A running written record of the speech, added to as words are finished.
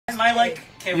my like?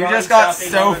 You just got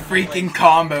so freaking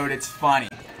comboed. It's funny.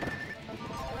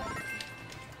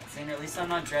 At least I'm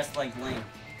not dressed like Link.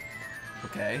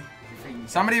 Okay.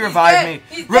 Somebody revive me.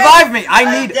 Revive me!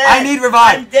 I need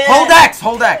revive. Hold X!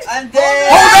 Hold X! I'm dead!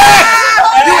 Hold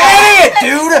X! You idiot,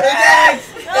 dude!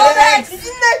 Hold X!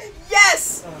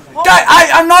 Yes! God,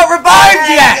 I'm not revived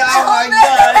yet! Oh my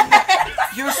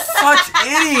god! You're such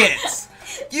idiots!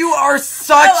 You are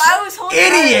such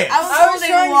idiots! I was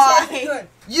holding Y.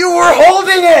 You were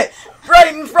holding it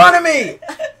right in front of me!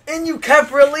 And you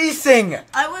kept releasing!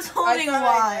 I was holding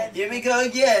Y. Here we go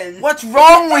again. What's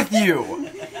wrong with you?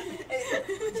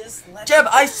 Jeb,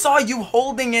 I saw you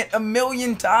holding it a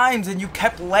million times and you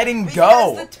kept letting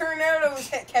go. Because the tornado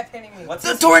kept hitting me.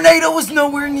 The tornado was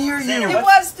nowhere near you. It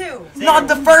was too. Not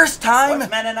the first time.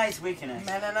 What's Mennonite's weakness?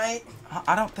 Mennonite?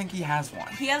 I don't think he has one.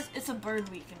 It's a bird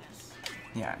weakness.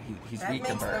 Yeah, he's weak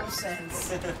to That birds.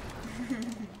 makes no sense.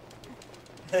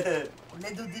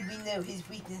 Little did we know his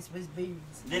weakness was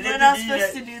birds. We're not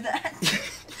supposed to do that.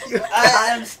 I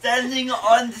am standing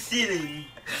on the ceiling.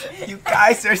 You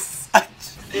guys are such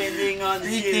Standing on the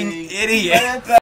ceiling. freaking idiots.